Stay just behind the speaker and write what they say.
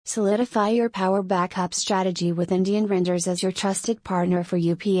Solidify your power backup strategy with Indian Renters as your trusted partner for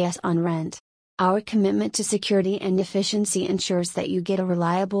UPS on rent. Our commitment to security and efficiency ensures that you get a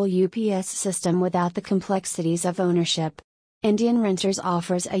reliable UPS system without the complexities of ownership. Indian Renters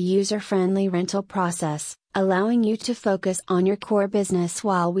offers a user-friendly rental process, allowing you to focus on your core business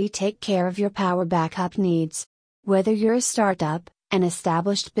while we take care of your power backup needs. Whether you're a startup, an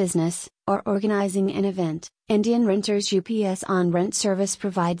established business, or organizing an event, Indian Renters UPS on Rent service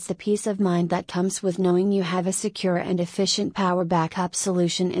provides the peace of mind that comes with knowing you have a secure and efficient power backup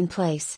solution in place.